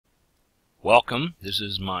Welcome. This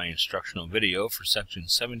is my instructional video for section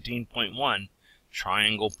 17.1,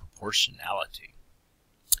 triangle proportionality.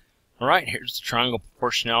 Alright, here's the triangle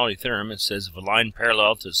proportionality theorem. It says if a line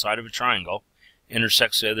parallel to the side of a triangle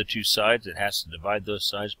intersects the other two sides, it has to divide those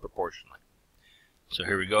sides proportionally. So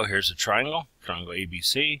here we go. Here's a triangle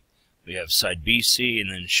ABC. We have side BC, and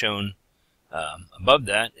then shown above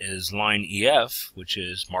that is line EF, which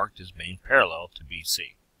is marked as being parallel to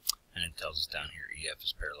BC. And it tells us down here EF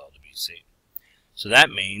is parallel to BC. So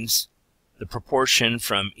that means the proportion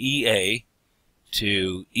from EA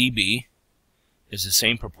to EB is the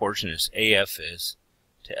same proportion as AF is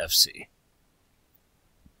to FC.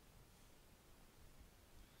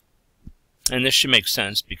 And this should make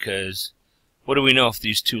sense because what do we know if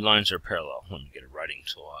these two lines are parallel? Let me get a writing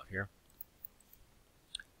tool out here.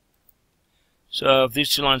 So if these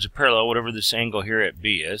two lines are parallel, whatever this angle here at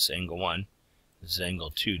B is, angle 1, this is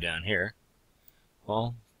angle 2 down here,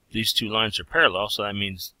 well, these two lines are parallel, so that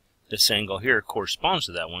means this angle here corresponds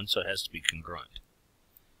to that one, so it has to be congruent.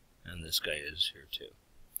 And this guy is here too,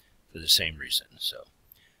 for the same reason. So,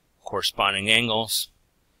 corresponding angles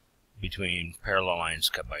between parallel lines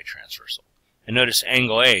cut by a transversal. And notice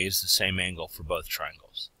angle A is the same angle for both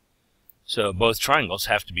triangles. So both triangles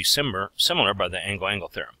have to be similar by the angle-angle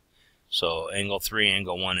theorem. So angle 3,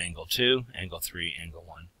 angle 1, angle 2, angle 3, angle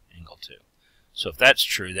 1, angle 2. So if that's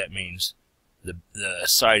true, that means the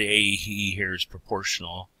side AE here is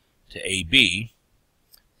proportional to AB,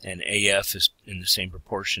 and AF is in the same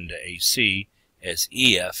proportion to AC as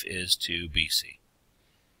EF is to BC.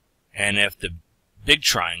 And if the big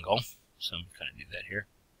triangle, so I'm going to do that here,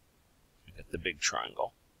 we got the big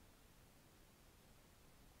triangle.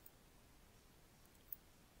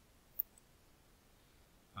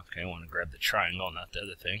 Okay, I want to grab the triangle, not the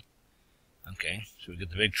other thing. Okay, so we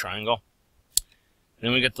get the big triangle.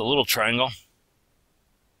 Then we get the little triangle.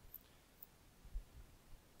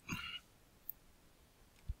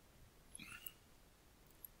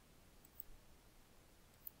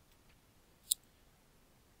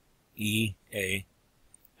 EAF.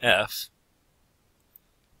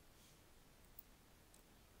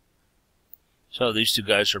 So these two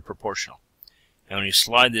guys are proportional. And when you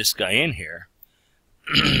slide this guy in here,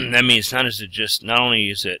 that means not only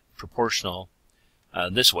is it proportional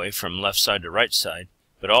this way from left side to right side,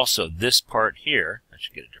 but also this part here, I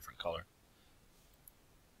should get a different color.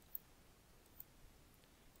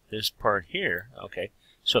 This part here, okay.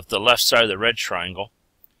 So if the left side of the red triangle,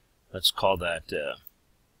 let's call that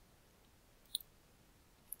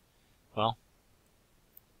well,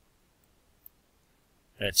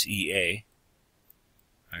 that's EA,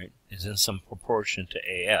 right, is in some proportion to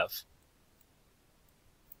AF.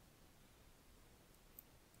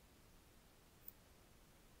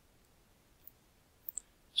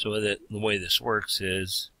 So the way this works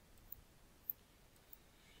is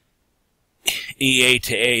EA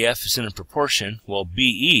to AF is in a proportion, while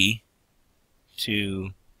BE to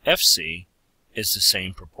FC is the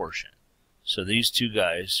same proportion. So these two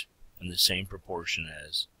guys in the same proportion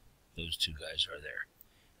as those two guys are there.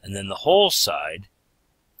 And then the whole side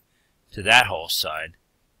to that whole side,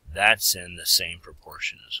 that's in the same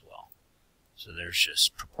proportion as well. So there's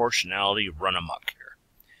just proportionality run amok here.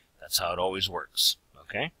 That's how it always works.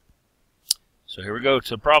 Okay? So here we go to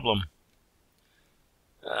the problem.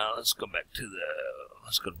 Let's go to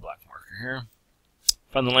black marker here.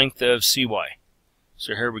 Find the length of CY.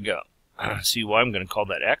 So here we go. CY, I'm going to call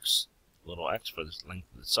that X. Little x for the length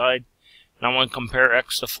of the side. And I want to compare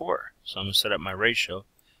x to 4. So I'm going to set up my ratio.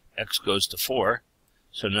 X goes to 4.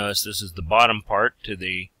 So notice this is the bottom part to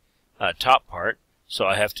the top part. So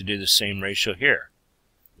I have to do the same ratio here.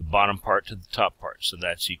 The bottom part to the top part. So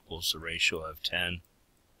that's equals the ratio of 10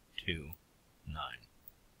 to 9.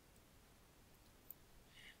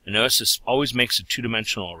 And notice this always makes a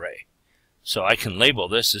two-dimensional array. So I can label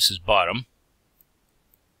this. This is bottom.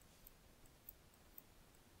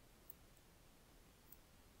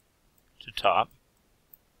 To top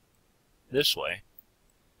this way,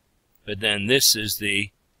 but then this is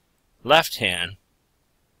the left hand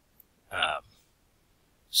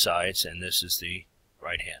sides, and this is the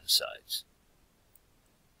right hand sides.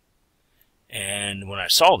 And when I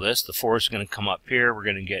solve this, the 4 is going to come up here. We're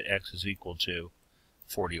going to get x is equal to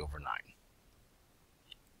 40 over 9.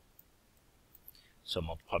 So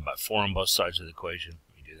multiply by 4 on both sides of the equation.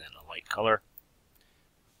 Let me do that in a light color.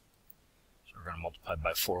 We're going to multiply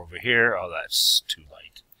by 4 over here. Oh, that's too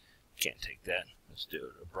light. Can't take that. Let's do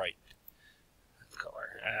it a bright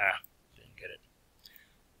color. Didn't get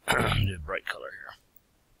it. Do a bright color here.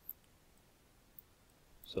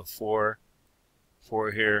 So 4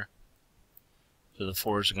 here. So the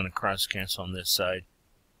 4s are going to cross cancel on this side.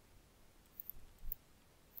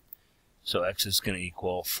 So x is going to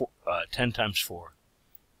equal 10 times 4,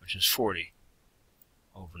 which is 40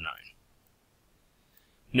 over 9.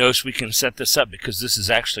 Notice we can set this up because this is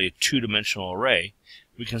actually a two-dimensional array.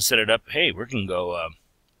 We can set it up, hey, we're going to go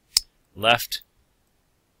left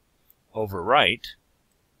over right.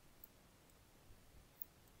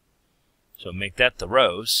 So make that the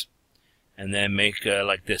rows, and then make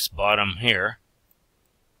like this bottom here.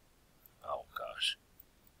 Oh gosh,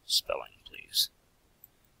 spelling please.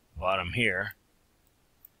 Bottom here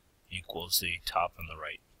equals the top and the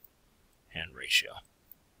right hand ratio.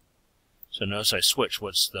 So notice I switch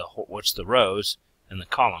what's the rows and the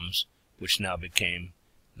columns, which now became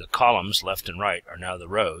the columns left and right are now the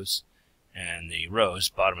rows, and the rows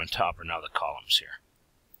bottom and top are now the columns here.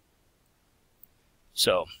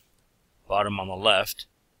 So bottom on the left,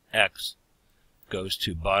 x, goes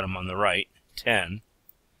to bottom on the right, 10,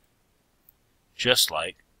 just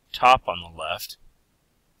like top on the left,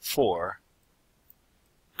 4,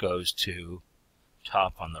 goes to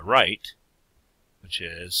top on the right, which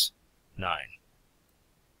is 9.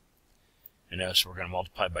 And notice we're going to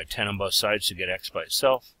multiply by 10 on both sides to get x by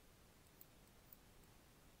itself.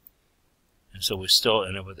 And so we still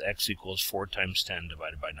end up with x equals 4 times 10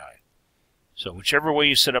 divided by 9. So whichever way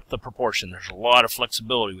you set up the proportion, there's a lot of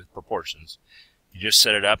flexibility with proportions. You just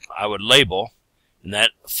set it up. I would label, and that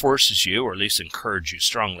forces you, or at least encourage you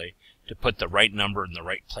strongly, to put the right number in the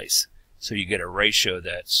right place. So you get a ratio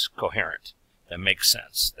that's coherent, that makes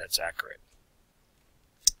sense, that's accurate.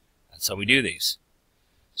 That's how we do these.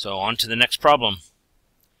 So on to the next problem.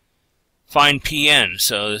 Find Pn.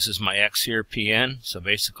 So this is my x here, Pn. So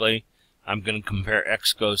basically, I'm going to compare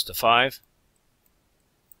x goes to 5.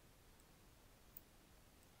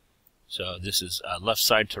 So this is left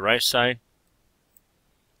side to right side,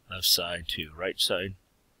 left side to right side.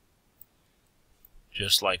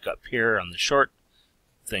 Just like up here on the short,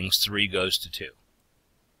 things 3 goes to 2.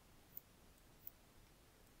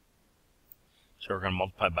 So we're going to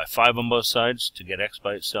multiply by 5 on both sides to get x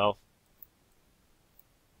by itself.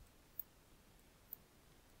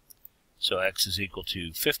 So x is equal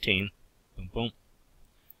to 15, boom, boom,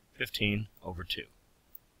 15 over 2.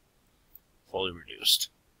 Fully reduced.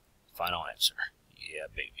 Final answer. Yeah,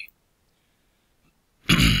 baby.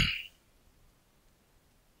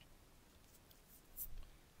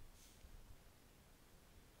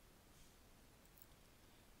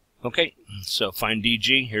 Okay, so find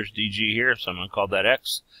DG. Here's DG here, so I'm going to call that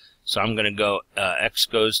x. So I'm going to go, x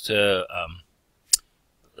goes to,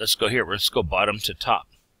 let's go here. Let's go bottom to top.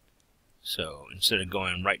 So instead of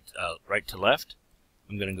going right to left,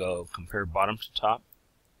 I'm going to go compare bottom to top.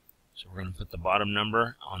 So we're going to put the bottom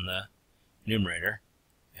number on the numerator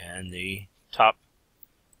and the top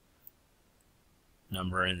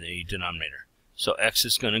number in the denominator. So x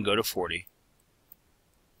is going to go to 40.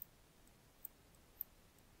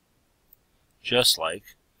 Just like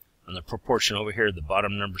on the proportion over here, the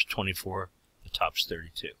bottom number is 24, the top's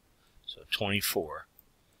 32. So 24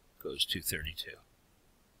 goes to 32.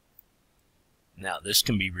 Now this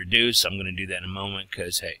can be reduced. I'm going to do that in a moment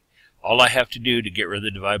because, hey, all I have to do to get rid of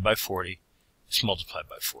the divide by 40 is multiply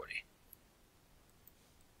by 40.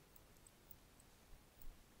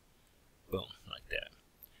 Boom, like that.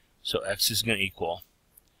 So x is going to equal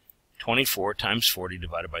 24 times 40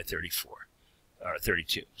 divided by 34. Or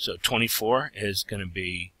 32. So 24 is going to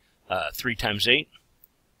be 3 times 8.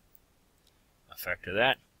 I'll factor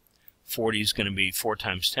that. 40 is going to be 4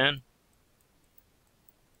 times 10.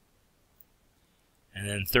 And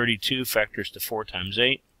then 32 factors to 4 times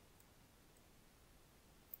 8.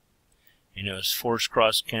 You notice 4's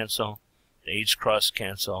cross cancel, the 8's cross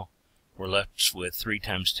cancel. We're left with 3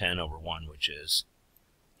 times 10 over 1, which is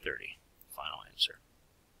 30. Final answer.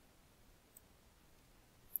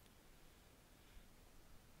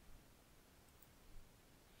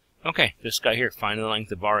 Okay, this guy here, find the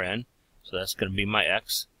length of Rn. So that's going to be my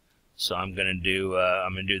x. So I'm going to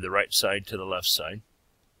do the right side to the left side.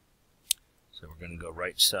 So we're going to go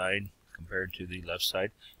right side compared to the left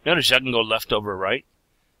side. Notice I can go left over right.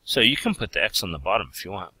 So you can put the x on the bottom if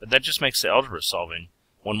you want, but that just makes the algebra solving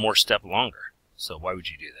one more step longer. So why would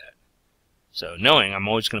you do that? So knowing I'm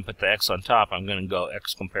always going to put the x on top, I'm going to go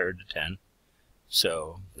x compared to 10.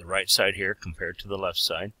 So the right side here compared to the left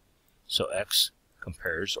side. So x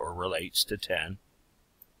compares or relates to 10.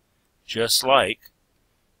 Just like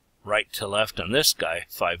right to left on this guy,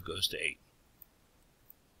 5 goes to 8.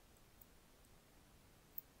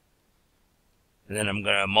 And then I'm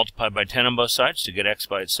going to multiply by 10 on both sides to get x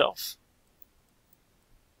by itself.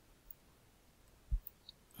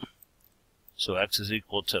 So x is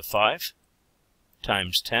equal to 5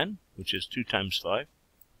 times 10, which is 2 times 5.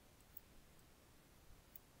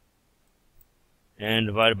 and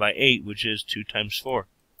divided by 8, which is 2 times 4.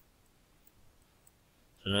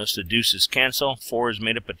 So notice the deuces cancel. 4 is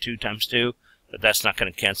made up of 2 times 2, but that's not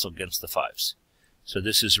going to cancel against the 5s. So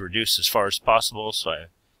this is reduced as far as possible, so I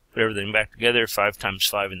put everything back together. 5 times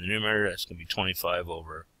 5 in the numerator, that's going to be 25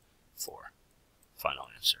 over 4. Final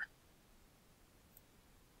answer.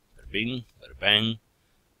 Bada bing, bada bang,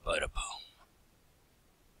 bada boom.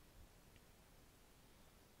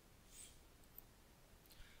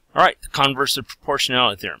 Alright, the converse of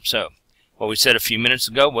proportionality theorem. So, what we said a few minutes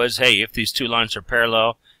ago was, hey, if these two lines are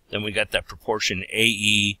parallel, then we got that proportion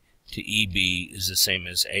AE to EB is the same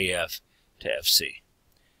as AF to FC.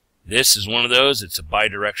 This is one of those, it's a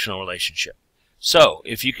bidirectional relationship. So,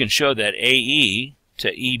 if you can show that AE to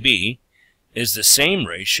EB is the same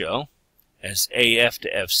ratio as AF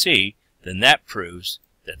to FC, then that proves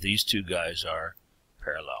that these two guys are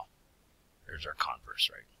parallel. There's our converse,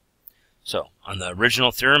 right? So, on the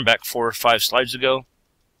original theorem back 4 or 5 slides ago,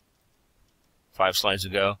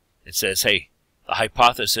 it says, hey, the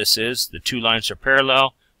hypothesis is the two lines are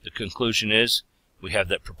parallel. The conclusion is we have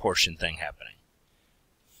that proportion thing happening.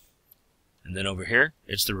 And then over here,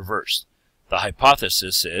 it's the reverse. The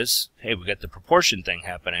hypothesis is, hey, we got the proportion thing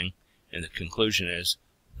happening, and the conclusion is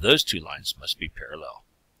those two lines must be parallel.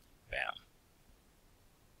 Bam.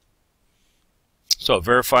 So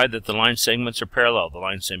verify that the line segments are parallel. The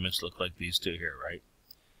line segments look like these two here, right?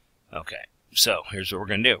 Okay, so here's what we're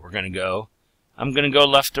going to do. I'm going to go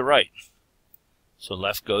left to right. So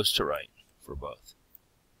left goes to right for both.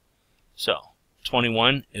 So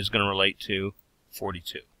 21 is going to relate to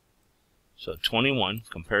 42. So 21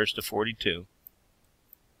 compares to 42,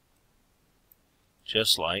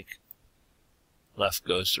 just like left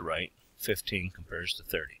goes to right, 15 compares to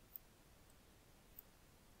 30.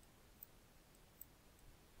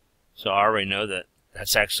 So I already know that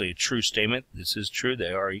that's actually a true statement. This is true.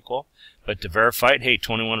 They are equal. But to verify it, hey,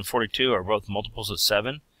 21 and 42 are both multiples of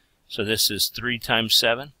 7. So this is 3 times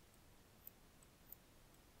 7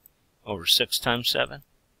 over 6 times 7.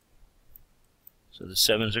 So the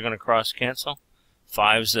 7s are going to cross cancel.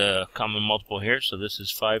 5's a common multiple here. So this is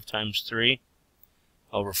 5 times 3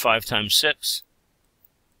 over 5 times 6.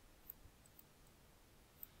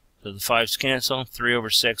 So the 5's cancel. 3 over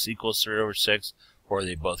 6 equals 3 over 6. Or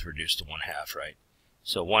they both reduce to 1/2, right?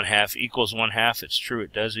 So 1/2 equals 1/2. It's true,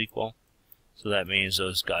 it does equal. So that means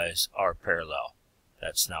those guys are parallel.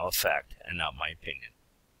 That's now a fact and not my opinion.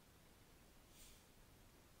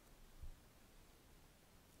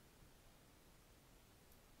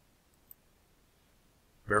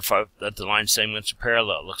 Verify that the line segments are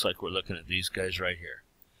parallel. Looks like we're looking at these guys right here.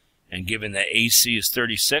 And given that AC is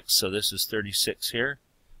 36, so this is 36 here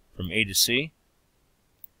from A to C.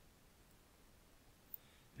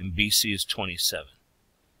 And BC is 27.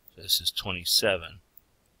 So this is 27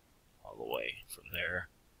 all the way from there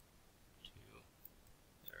to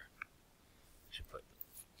there. I should put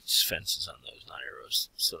fences on those, not arrows.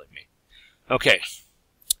 Silly me. Okay.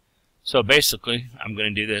 So basically, I'm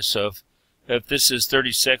going to do this. So if this is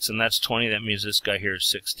 36 and that's 20, that means this guy here is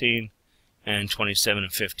 16. And 27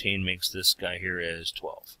 and 15 makes this guy here is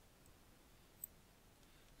 12.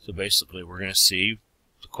 So basically, we're going to see,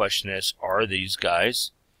 the question is, are these guys,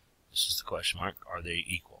 this is the question mark, are they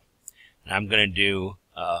equal? And I'm going to do,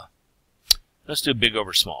 let's do big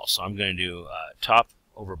over small. So I'm going to do top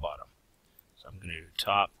over bottom. So I'm going to do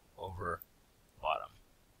top over bottom.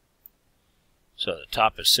 So the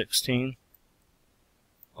top is 16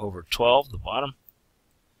 over 12, the bottom.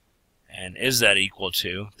 And is that equal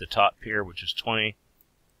to the top here, which is 20,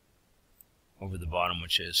 over the bottom,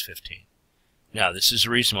 which is 15? Now, this is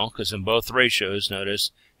reasonable because in both ratios,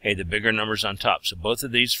 notice, hey, the bigger number's on top. So both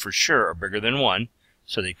of these for sure are bigger than 1,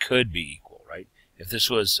 so they could be equal, right? If this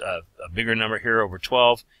was a bigger number here over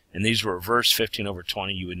 12, and these were reversed, 15 over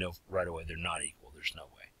 20, you would know right away they're not equal. There's no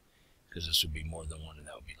way, because this would be more than 1, and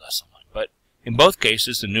that would be less than 1. But in both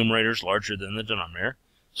cases, the numerator is larger than the denominator,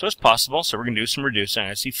 so it's possible. So we're going to do some reducing.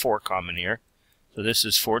 I see 4 common here. So this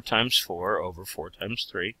is 4 times 4 over 4 times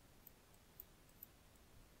 3.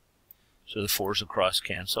 So the 4's will cross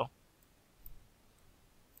cancel.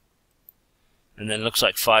 And then it looks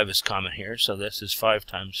like 5 is common here. So this is 5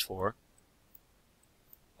 times 4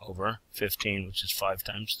 over 15, which is 5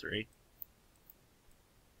 times 3.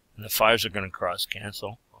 And the 5's are going to cross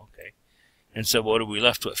cancel. Okay. And so what are we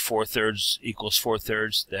left with? 4/3 equals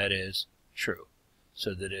 4/3. That is true.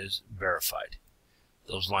 So that is verified.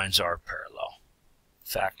 Those lines are parallel.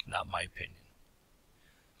 Fact, not my opinion.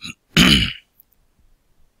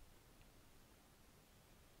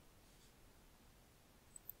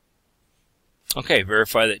 Okay,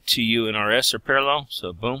 verify that TU and RS are parallel.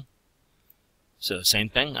 So boom. So same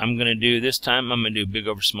thing. I'm going to do this time, I'm going to do big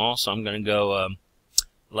over small, so I'm going to go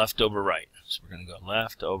left over right. So we're going to go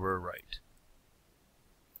left over right.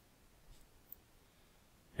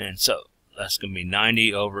 And so that's going to be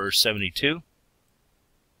 90 over 72.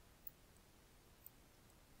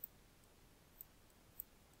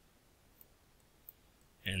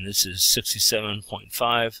 And this is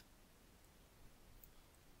 67.5.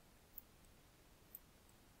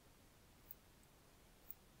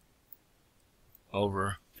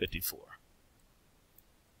 Over 54.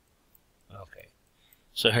 Okay.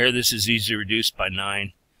 So here this is easily reduced by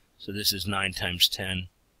 9. So this is 9 times 10.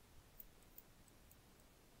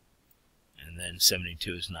 And then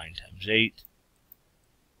 72 is 9 times 8.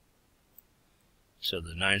 So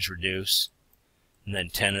the 9's reduce. And then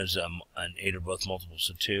 10 is an 8 are both multiples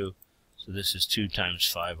of 2. So this is 2 times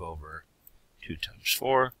 5 over 2 times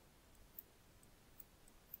 4.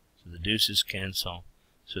 So the deuces cancel.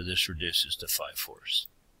 So this reduces to 5/4.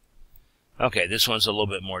 Okay, this one's a little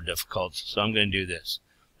bit more difficult. So I'm going to do this.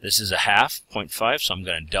 This is a half, 0.5, so I'm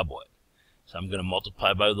going to double it. So I'm going to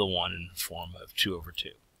multiply by the 1 in the form of 2 over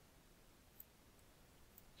 2.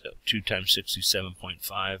 So 2 times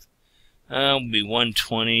 67.5 will be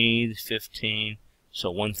 120, 15,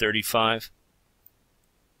 so 135.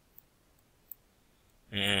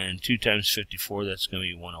 And 2 times 54, that's going to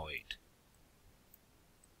be 108.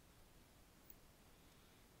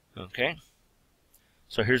 Okay,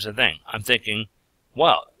 so here's the thing. I'm thinking,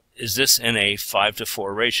 well, is this in a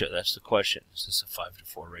 5-to-4 ratio? That's the question. Is this a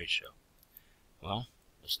 5-to-4 ratio? Well,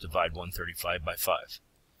 let's divide 135 by 5.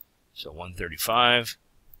 So 135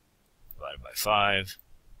 divided by 5.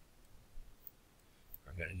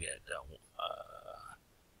 We're going to get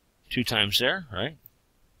 2 times there, right?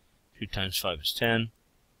 2 times 5 is 10.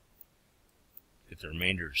 Get the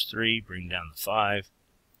remainder is 3. Bring down the 5.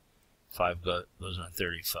 5 goes on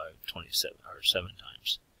 35, 27, or 7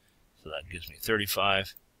 times. So that gives me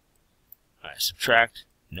 35. I subtract,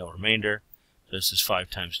 no remainder. So this is 5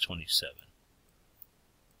 times 27.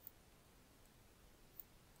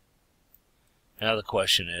 Now the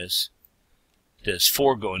question is, does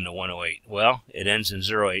 4 go into 108? Well, it ends in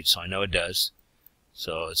 08, so I know it does.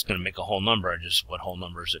 So it's going to make a whole number. Just what whole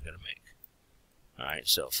number is it going to make? Alright,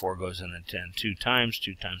 so 4 goes into 10 2 times.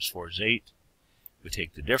 2 times 4 is 8. We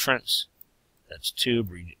take the difference. That's 2.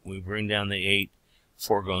 We bring down the 8.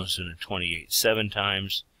 4 goes into 28 7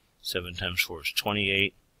 times. 7 times 4 is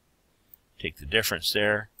 28. Take the difference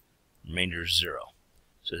there. Remainder is 0.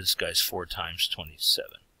 So this guy's 4 times 27.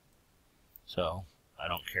 So I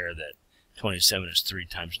don't care that 27 is 3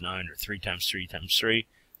 times 9 or 3 times 3 times 3.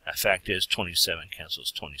 The fact is 27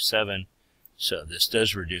 cancels 27. So this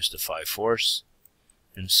does reduce to 5/4.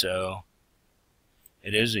 And so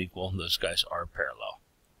it is equal. Those guys are parallel.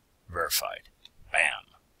 Verified. Bam.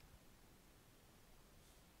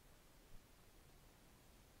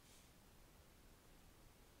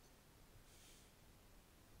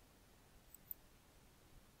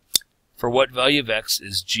 For what value of x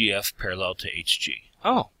is GF parallel to HG?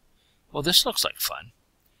 Oh, well, this looks like fun.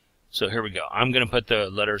 So here we go. I'm going to put the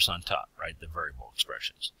letters on top, right? The variable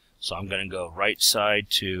expressions. So I'm going to go right side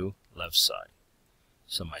to left side.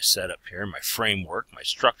 So my setup here, my framework, my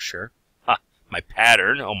structure, my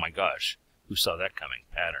pattern. Oh my gosh, who saw that coming?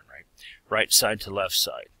 Pattern, right? Right side to left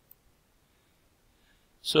side.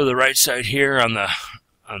 So the right side here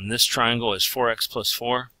on this triangle is 4x plus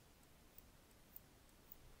 4.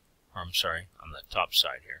 Or I'm sorry, on the top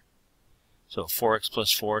side here. So 4x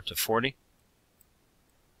plus 4 to 40.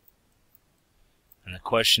 And the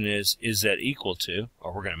question is that equal to,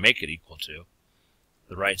 or we're going to make it equal to,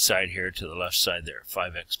 the right side here to the left side there,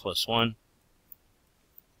 5x plus 1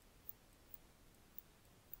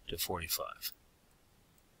 to 45.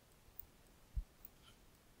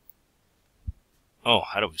 Oh,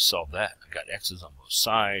 how do we solve that? I got x's on both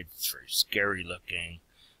sides. It's very scary looking.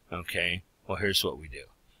 Okay, well, here's what we do.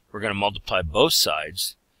 We're going to multiply both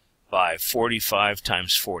sides by 45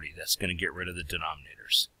 times 40. That's going to get rid of the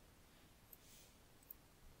denominators.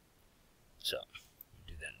 So,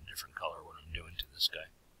 do that in a different color, what I'm doing to this guy.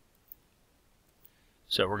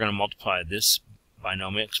 So we're going to multiply this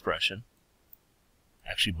binomial expression.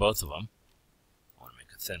 Actually, both of them. I want to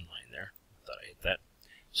make a thin line there. I thought I hit that.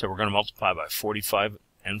 So we're going to multiply by 45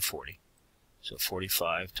 and 40. So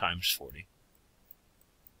 45 times 40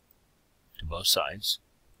 to both sides.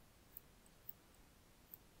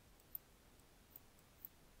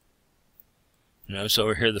 Notice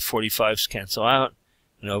over here the 45s cancel out,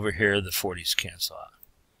 and over here the 40s cancel out.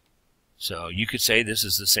 So you could say this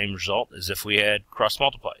is the same result as if we had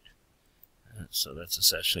cross-multiplied. So that's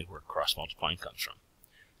essentially where cross-multiplying comes from.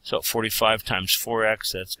 So 45 times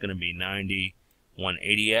 4x, that's going to be 90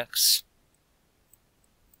 180x.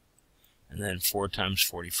 And then 4 times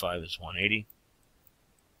 45 is 180.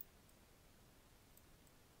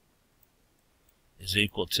 Is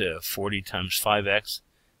equal to 40 times 5x.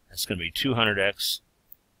 That's going to be 200x.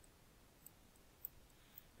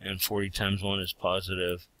 And 40 times 1 is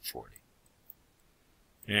positive 40.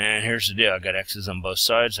 And here's the deal. I got x's on both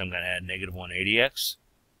sides. I'm going to add negative 180x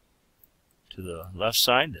to the left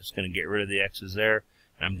side. That's going to get rid of the x's there.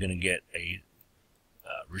 And I'm going to get a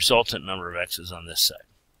resultant number of x's on this side.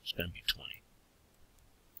 It's going to be 20.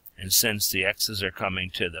 And since the x's are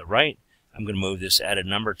coming to the right, I'm going to move this added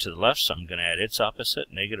number to the left, so I'm going to add its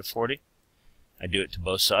opposite, negative 40. I do it to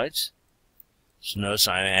both sides. So notice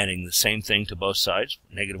I'm adding the same thing to both sides,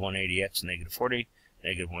 negative 180x, negative 40,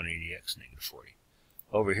 negative 180x, negative 40.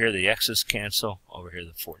 Over here the x's cancel, over here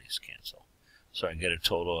the 40's cancel. So I get a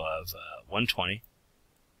total of 120,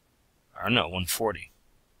 or no, 140.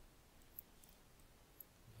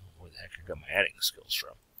 Where the heck I got my adding skills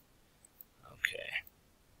from? Okay.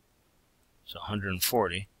 So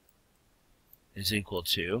 140 is equal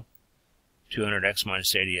to 200x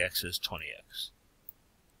minus 80x is 20x.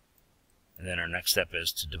 And then our next step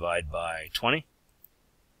is to divide by 20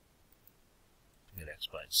 to get x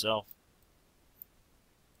by itself.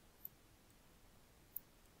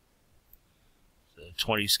 So the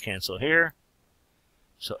 20's cancel here.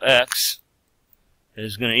 So x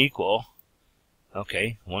is going to equal,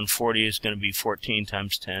 okay, 140 is going to be 14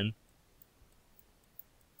 times 10.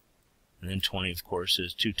 And then 20, of course,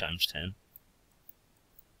 is 2 times 10.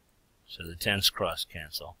 So the 10's cross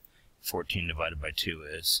cancel. 14 divided by 2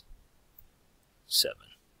 is 7.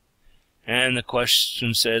 And the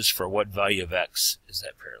question says, for what value of x is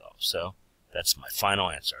that parallel? So that's my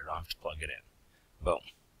final answer. I don't have to plug it in. Boom.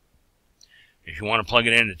 If you want to plug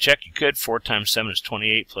it in to check, you could. 4 times 7 is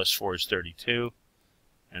 28, plus 4 is 32.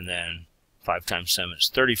 And then 5 times 7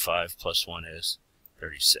 is 35, plus 1 is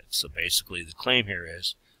 36. So basically the claim here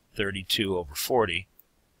is 32 over 40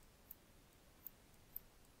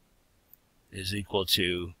 is equal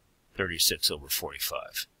to 36 over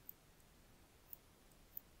 45.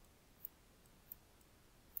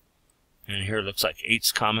 And here it looks like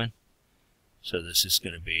 8's common. So this is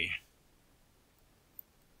going to be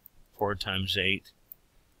 4 times 8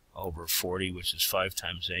 over 40, which is 5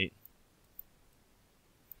 times 8.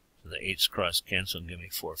 So the 8's cross cancel and give me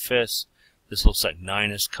 4/5. This looks like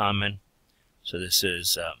 9 is common. So this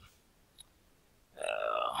is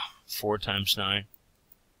 4 times 9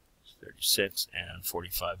 is 36, and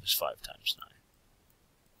 45 is 5 times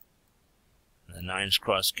 9. And the 9's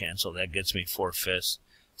cross cancel. That gets me 4/5.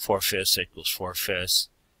 4/5 equals 4/5.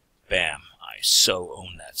 Bam! I so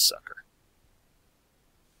own that sucker.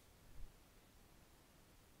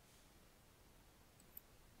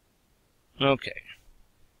 Okay.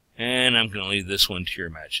 And I'm going to leave this one to your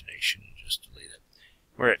imagination. Just delete it.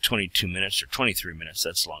 We're at 22 minutes or 23 minutes.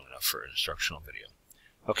 That's long enough for an instructional video.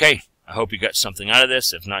 Okay, I hope you got something out of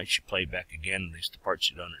this. If not, you should play it back again, at least the parts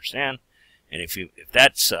you don't understand. And if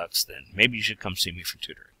that sucks, then maybe you should come see me for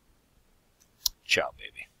tutoring. Ciao,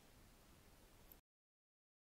 baby.